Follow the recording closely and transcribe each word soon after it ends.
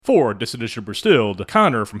For this edition of Brewstilled,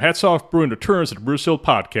 Connor from Hats Off Brewing returns to the Brewstilled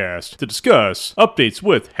podcast to discuss updates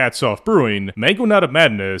with Hats Off Brewing, Mangonada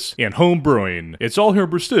Madness, and Homebrewing. It's all here in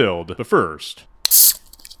Brewstilled, but first,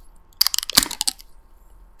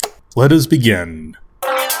 let us begin.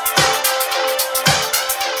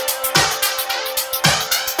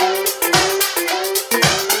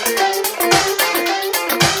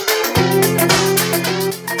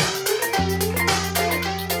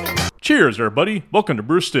 Cheers, everybody. Welcome to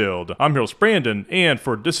Brewstilled. I'm your host, Brandon, and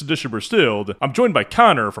for this edition of Brewstilled, I'm joined by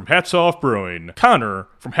Connor from Hats Off Brewing. Connor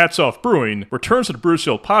from Hats Off Brewing returns to the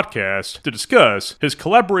Brewstilled podcast to discuss his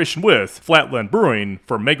collaboration with Flatland Brewing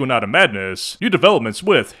for Mangonada Madness, new developments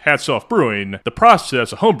with Hats Off Brewing, the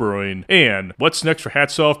process of homebrewing, and what's next for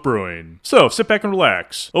Hats Off Brewing. So, sit back and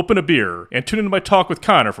relax, open a beer, and tune into my talk with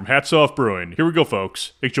Connor from Hats Off Brewing. Here we go,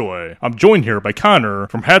 folks. Enjoy. I'm joined here by Connor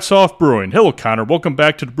from Hats Off Brewing. Hello, Connor. Welcome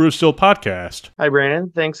back to the Brewstilled podcast. Hi,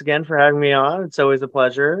 Brandon. Thanks again for having me on. It's always a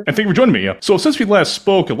pleasure. And thank you for joining me. So since we last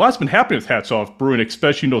spoke, a lot's been happening with Hats Off Brewing,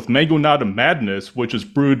 especially with Mangonada Madness, which is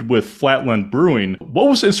brewed with Flatland Brewing. What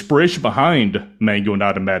was the inspiration behind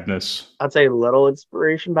Mangonada Madness? I'd say little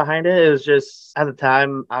inspiration behind it. It was just, at the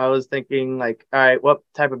time, I was thinking like, all right, what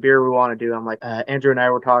type of beer we want to do? I'm like, Andrew and I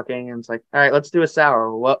were talking, and it's like, all right, let's do a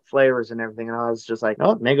sour. What flavors and everything? And I was just like,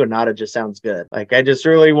 oh, Mangonada just sounds good. Like, I just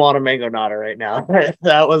really want a Mangonada right now.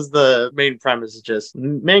 That was the main premise, just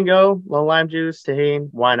mango, low lime juice, tahini,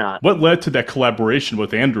 why not? What led to that collaboration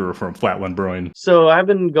with Andrew from Flatland Brewing? So I've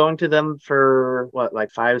been going to them for,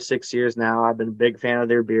 like 5-6 years now. I've been a big fan of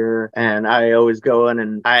their beer, and I always go in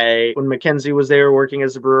and when Mackenzie was there working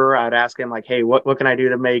as a brewer, I'd ask him like, hey, what can I do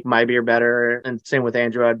to make my beer better? And same with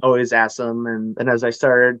Andrew, I'd always ask him. And as I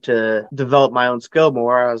started to develop my own skill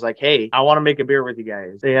more, I was like, hey, I want to make a beer with you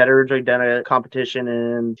guys. They had originally done a competition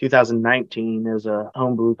in 2019. It was a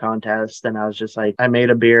homebrew contest, and I was just like, I made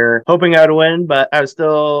a beer hoping I'd win, but I was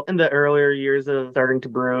still in the earlier years of starting to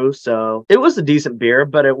brew. So it was a decent beer,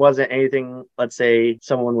 but it wasn't anything, let's say,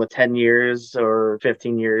 someone with 10 years or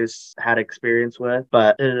 15 years had experience with.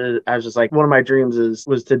 But I was just like, one of my dreams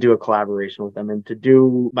was to do a collaboration with them, and to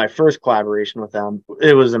do my first collaboration with them,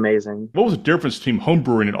 it was amazing. What was the difference between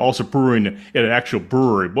homebrewing and also brewing at an actual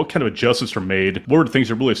brewery? What kind of adjustments are made? What are the things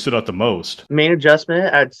that really stood out the most? Main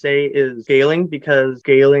adjustment, I'd say, is scaling, because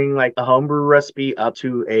scaling like a homebrew recipe up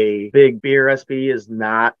to a big beer recipe is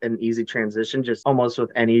not an easy transition. Just almost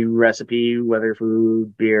with any recipe, whether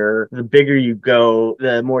food, beer, the bigger you go,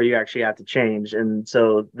 the more you actually have to change. And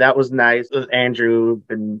so that was nice. With Andrew,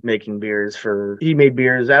 been making beers he made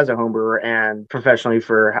beers as a homebrewer and professionally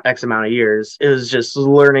for X amount of years. It was just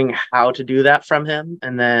learning how to do that from him.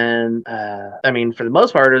 And then, for the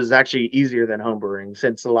most part, it was actually easier than homebrewing,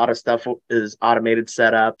 since a lot of stuff is automated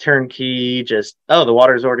setup, turnkey, just, the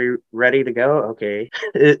water's already ready to go. Okay.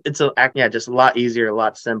 It's just a lot easier, a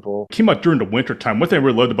lot simple. It came out during the winter time. One thing I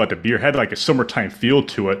really loved about the beer had like a summertime feel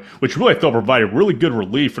to it, which really I thought provided really good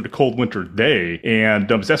relief for the cold winter day. And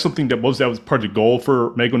is that something that was part of the goal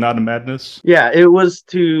for Mangonada Madness? Yeah, it was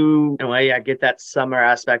to, in a way, get that summer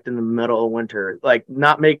aspect in the middle of winter. Like,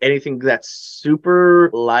 not make anything that's super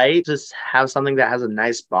light, just have something that has a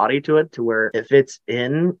nice body to it, to where it fits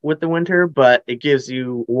in with the winter, but it gives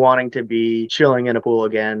you wanting to be chilling in a pool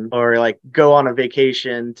again, or like go on a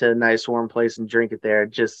vacation to a nice warm place and drink it there.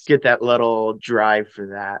 Just get that little drive for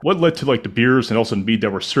that. What led to like the beers and also mead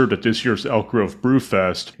that were served at this year's Elk Grove Brew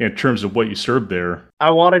Fest in terms of what you served there? I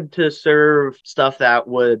wanted to serve stuff that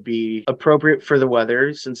would be appropriate for the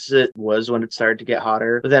weather, since it was when it started to get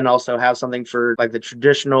hotter, but then also have something for like the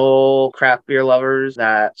traditional craft beer lovers.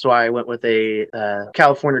 So I went with a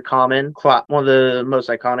California Common, one of the most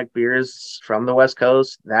iconic beers from the West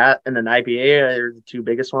Coast. That and an IPA are the two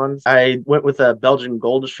biggest ones. I went with a Belgian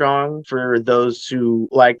Gold Strong for those who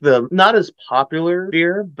like the not as popular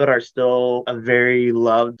beer, but are still a very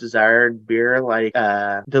loved, desired beer, like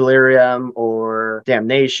Delirium or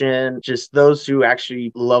Damnation, just those who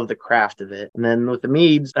actually love the craft of it. And then with the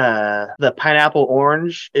meads, the pineapple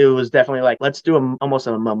orange, it was definitely like, let's do almost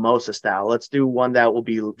a mimosa style. Let's do one that will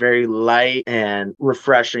be very light and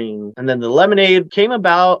refreshing. And then the lemonade came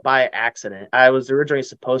about by accident. I was originally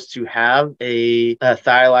supposed to have a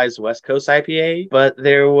thiolized West Coast IPA, but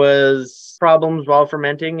there was problems while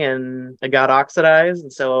fermenting and it got oxidized.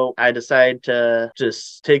 And so I decided to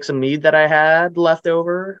just take some mead that I had left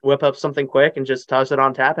over, whip up something quick, and just toss us it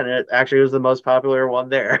on tap, and it actually was the most popular one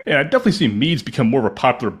there. And I definitely see meads become more of a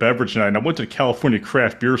popular beverage now. And I went to the California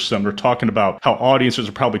Craft Beer Summit. They're talking about how audiences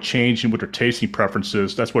are probably changing with their tasting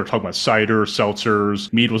preferences. That's what they're talking about: cider,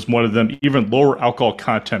 seltzers. Mead was one of them. Even lower alcohol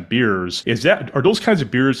content beers. Are those kinds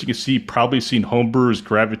of beers you can see probably seeing homebrewers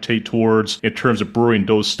gravitate towards in terms of brewing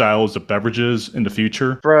those styles of beverages in the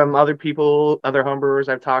future? From other people, other homebrewers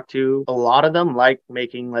I've talked to, a lot of them like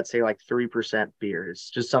making, let's say, like 3%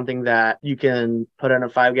 beers. Just something that you can put in a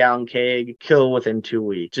 5-gallon keg, kill within 2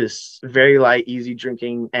 weeks. Just very light, easy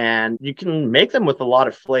drinking, and you can make them with a lot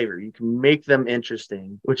of flavor. You can make them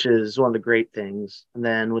interesting, which is one of the great things. And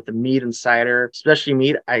then with the mead and cider, especially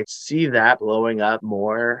mead, I see that blowing up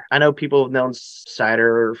more. I know people have known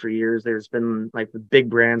cider for years. There's been like the big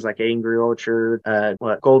brands like Angry Orchard,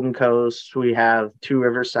 Golden Coast. We have Two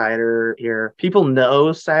River Cider here. People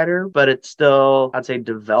know cider, but it's still, I'd say,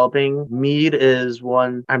 developing. Mead is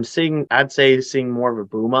one I'd say seeing more of a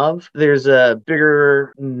boom of. There's a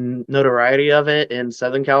bigger notoriety of it in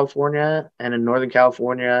Southern California, and in Northern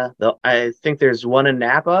California, I think there's one in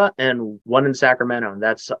Napa and one in Sacramento, and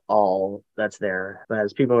that's all that's there. But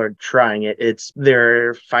as people are trying it,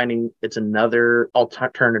 they're finding it's another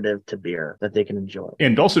alternative to beer that they can enjoy.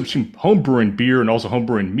 And also between homebrewing beer and also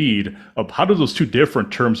homebrewing mead, how do those two differ in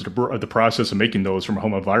terms of the process of making those from a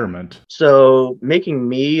home environment? So making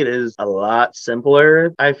mead is a lot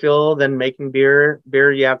simpler, I feel, than making beer.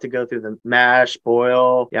 Beer, you have to go through the mash,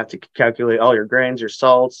 boil, you have to calculate all your grains, your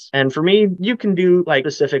salts. And for me, you can do like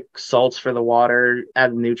specific salts for the water,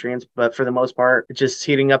 add nutrients, but for the most part, it's just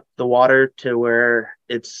heating up the water to where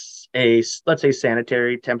it's let's say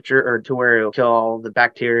sanitary temperature, or to where it'll kill all the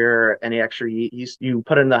bacteria or any extra yeast. You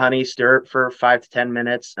put in the honey, stir it for 5 to 10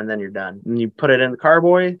 minutes, and then you're done. And you put it in the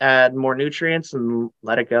carboy, add more nutrients, and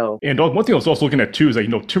let it go. And one thing I was also looking at too is that,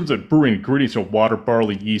 in terms of brewing ingredients, water,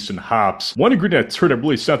 barley, yeast, and hops. One ingredient I've heard that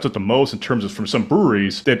really stands out the most in terms of from some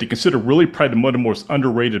breweries that they consider really probably one of the most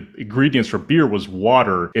underrated ingredients for beer was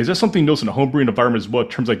water. Is that something you notice in the homebrewing environment as well, in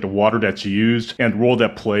terms of like the water that's used and the role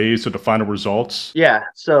that plays to the final results? Yeah.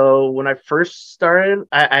 So when I first started,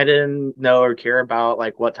 I didn't know or care about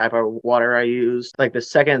like what type of water I used. Like the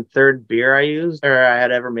second, third beer I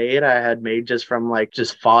had made just from like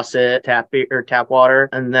just faucet tap water.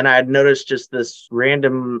 And then I had noticed just this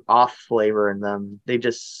random off flavor in them. It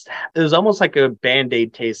was almost like a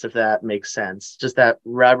Band-Aid taste, if that makes sense. Just that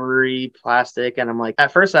rubbery plastic. And I'm like,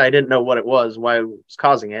 at first I didn't know what it was, why it was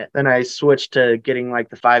causing it. Then I switched to getting like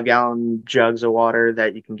the 5-gallon jugs of water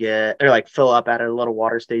that you can get, or like fill up at a little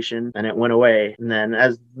water station, and it went away. And then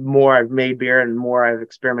as more I've made beer and more I've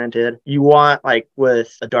experimented, you want, like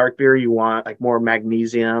with a dark beer, you want like more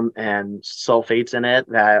magnesium and sulfates in it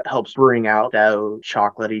that helps bring out that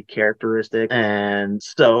chocolatey characteristic. And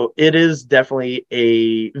so it is definitely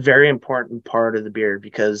a very important part of the beer,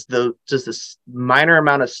 because just this minor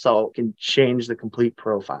amount of salt can change the complete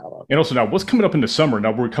profile of it. And also now, what's coming up in the summer?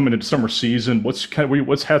 Now we're coming into summer season.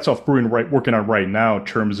 What's Hats Off Brewing working on right now in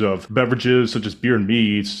terms of beverages such as beer and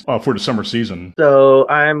meads for the summer season? So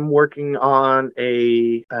I'm working on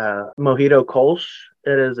a Mojito Kolsch.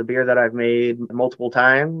 It is a beer that I've made multiple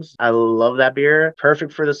times. I love that beer.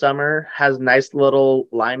 Perfect for the summer. Has nice little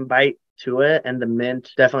lime bite to it, and the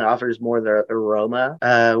mint definitely offers more of the aroma.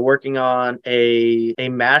 Working on a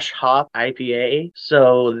mash hop IPA.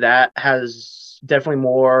 So that has definitely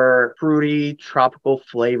more fruity, tropical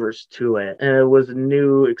flavors to it. And it was a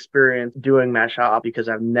new experience doing mash hop because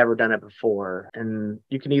I've never done it before. And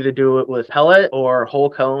you can either do it with pellet or whole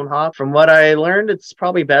cone hop. From what I learned, it's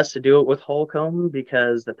probably best to do it with whole cone,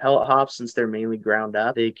 because the pellet hops, since they're mainly ground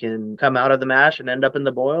up, they can come out of the mash and end up in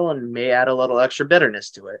the boil and may add a little extra bitterness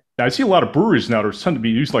to it. Now, I see a lot of breweries now, there's tend to be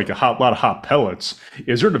using like lot of hop pellets.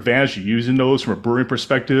 Is there an advantage to using those from a brewing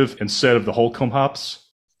perspective instead of the whole cone hops?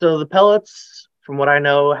 So the pellets, from what I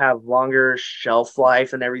know, have longer shelf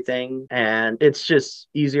life and everything, and it's just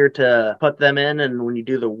easier to put them in, and when you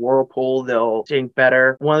do the whirlpool, they'll sink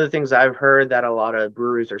better. One of the things I've heard that a lot of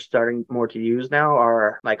breweries are starting more to use now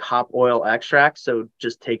are like hop oil extracts, so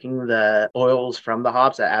just taking the oils from the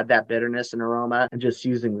hops that add that bitterness and aroma, and just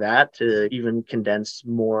using that to even condense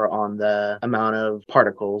more on the amount of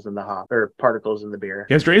particles in the hop, or particles in the beer.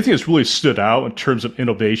 Is there anything that's really stood out in terms of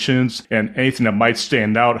innovations, and anything that might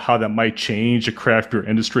stand out, how that might change the craft beer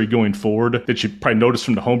industry going forward that you probably noticed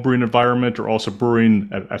from the homebrewing environment or also brewing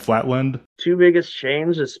at Flatland? two biggest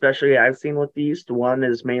changes, especially I've seen with yeast. One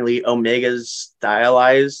is mainly Omega's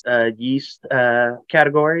stylized yeast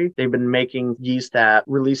category. They've been making yeast that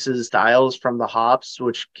releases styles from the hops,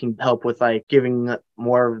 which can help with like giving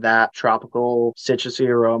more of that tropical citrusy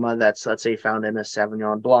aroma that's, let's say, found in a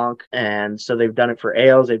Sauvignon Blanc. And so they've done it for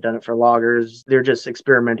ales, they've done it for lagers. They're just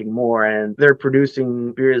experimenting more, and they're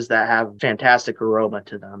producing beers that have fantastic aroma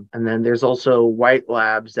to them. And then there's also White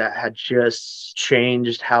Labs that had just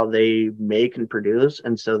changed how they make and produce.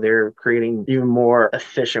 And so they're creating even more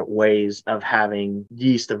efficient ways of having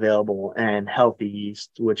yeast available and healthy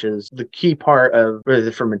yeast, which is the key part of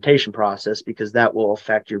the fermentation process, because that will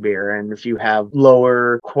affect your beer. And if you have lower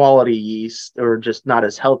quality yeast or just not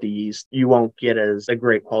as healthy yeast, you won't get as a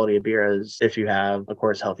great quality of beer as if you have, of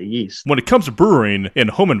course, healthy yeast. When it comes to brewing in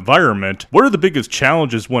a home environment, what are the biggest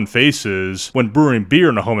challenges one faces when brewing beer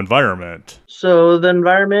in a home environment? So the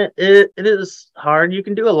environment, it is hard. You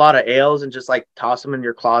can do a lot of ales and just like toss them in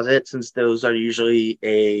your closet, since those are usually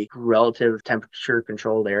a relative temperature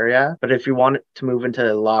controlled area. But if you want to move into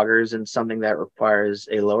lagers and something that requires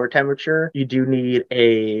a lower temperature, you do need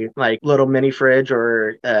a like little mini fridge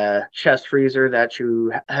or a chest freezer that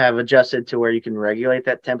you have adjusted to where you can regulate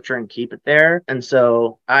that temperature and keep it there. And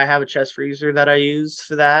so I have a chest freezer that I use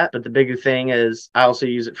for that. But the bigger thing is I also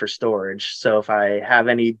use it for storage. So if I have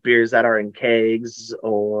any beers that are in kegs,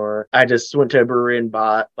 or I just went to a brewery and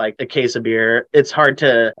bought like a case of beer, it's hard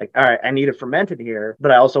to like, all right, I need it fermented here,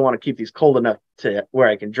 but I also want to keep these cold enough to where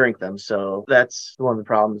I can drink them. So that's one of the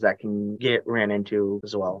problems that can get ran into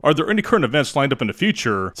as well. Are there any current events lined up in the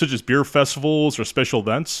future, such as beer festivals or special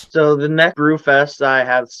events? So the next brew fest I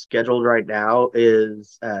have scheduled right now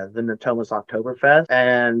is the Natomas Oktoberfest.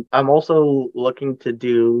 And I'm also looking to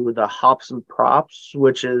do the Hops and Props,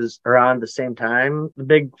 which is around the same time. The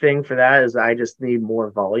big thing for that is I just need more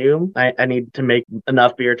volume. I need to make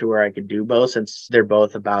enough beer to where I could do both, since they're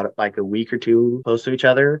both about like a week or two close to each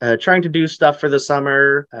other. Trying to do stuff for the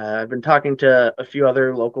summer. I've been talking to a few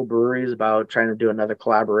other local breweries about trying to do another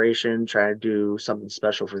collaboration, trying to do something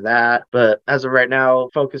special for that. But as of right now,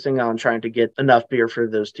 focusing on trying to get enough beer for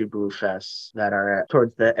those two brew fests that are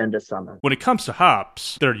towards the end of summer. When it comes to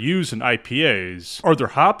hops that are used in IPAs, are there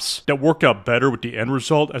hops that work out better with the end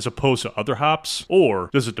result as opposed to other hops? Or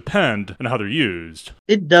does it depend on how they're used?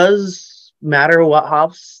 It does matter what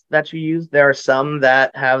hops that you use. There are some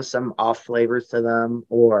that have some off flavors to them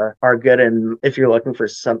or are good in if you're looking for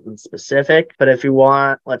something specific. But if you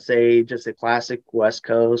want, let's say, just a classic West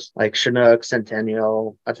Coast, like Chinook,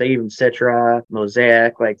 Centennial, I'd say even Citra,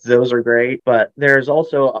 Mosaic, like those are great. But there's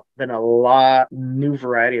also been a lot new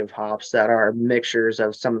variety of hops that are mixtures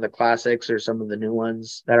of some of the classics or some of the new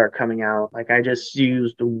ones that are coming out. Like I just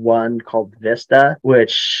used one called Vista,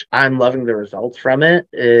 which I'm loving the results from it.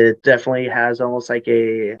 It definitely has almost like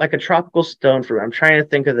a tropical stone fruit. I'm trying to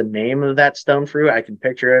think of the name of that stone fruit. I can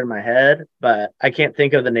picture it in my head, but I can't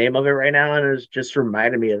think of the name of it right now. And it's just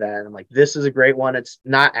reminded me of that. I'm like, this is a great one. It's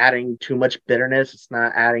not adding too much bitterness. It's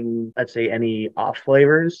not adding, let's say, any off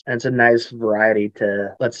flavors. And it's a nice variety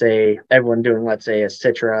to, let's say, everyone doing, let's say, a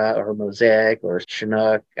Citra or Mosaic or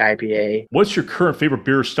Chinook IPA. What's your current favorite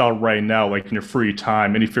beer style right now, like in your free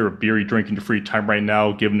time? Any favorite beer you drink in your free time right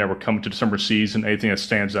now, given that we're coming to the summer season? Anything that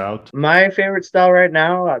stands out? My favorite style right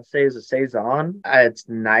now, I'd say, is a Saison. It's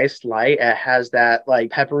nice, light. It has that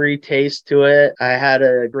like peppery taste to it. I had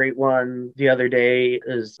a great one the other day. It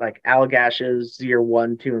was like Allagash's year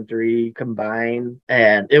 1, 2, and 3 combined,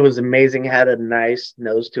 and it was amazing. It had a nice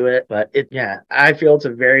nose to it, but I feel it's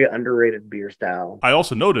a very underrated beer style. I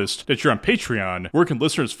also noticed that you're on Patreon. Where can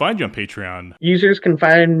listeners find you on Patreon? Users can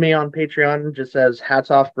find me on Patreon just as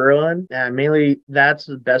Hats Off Brewing. Mainly, that's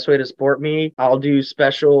the best way to support me. I'll do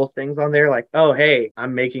special things on there like, oh, hey,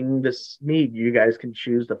 I'm making this mead. You guys can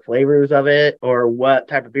choose the flavors of it or what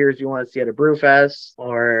type of beers you want to see at a brew fest.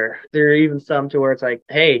 Or there are even some to where it's like,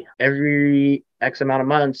 hey, every X amount of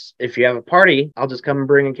months, if you have a party, I'll just come and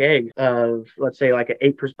bring a keg of, let's say, like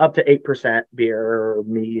up to 8% beer or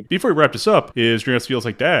mead. Before we wrap this up, is your feels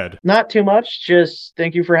like dad? Not too much. Just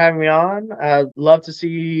thank you for having me on. I'd love to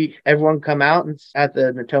see everyone come out at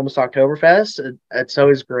the Natomas Oktoberfest. It's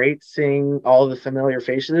always great seeing all the familiar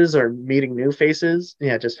faces or meeting new faces.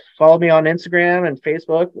 Yeah, just follow me on Instagram and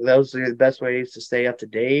Facebook. Those are the best ways to stay up to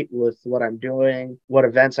date with what I'm doing, what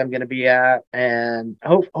events I'm going to be at, and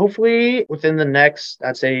hopefully within the next,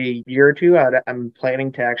 I'd say, year or two, I'm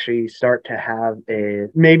planning to actually start to have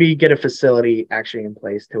maybe get a facility actually in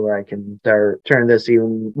place to where I can start turning this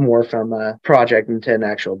even more from a project into an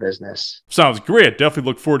actual business. Sounds great. Definitely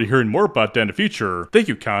look forward to hearing more about that in the future. Thank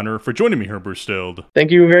you, Connor, for joining me here in Brewstilled.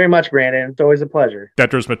 Thank you very much, Brandon. It's always a pleasure.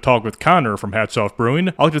 That does my talk with Connor from Hats Off Brewing.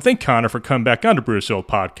 I'd like to thank Connor for coming back on the Brewstilled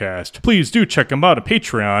podcast. Please do check him out on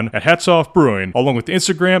Patreon at Hats Off Brewing, along with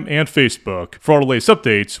Instagram and Facebook for all the latest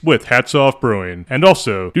updates with Hats Off Brewing. And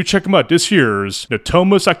also, do check him out this year's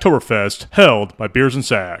Natomas Oktoberfest held by Beers and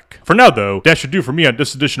Sack. For now, though, that should do for me on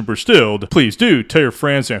this edition of Brewstilled. Please do tell your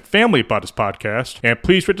friends and family about this podcast, and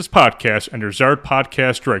please rate this podcast on your desired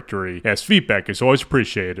podcast directory, as feedback is always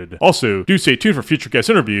appreciated. Also, do stay tuned for future guest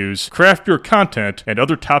interviews, craft beer content, and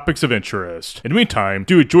other topics of interest. In the meantime,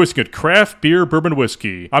 do enjoy some good craft beer, bourbon,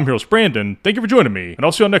 whiskey. I'm your host, Brandon. Thank you for joining me, and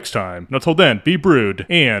I'll see you all next time. And until then, be brewed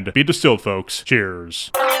and be distilled, folks.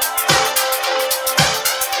 Cheers.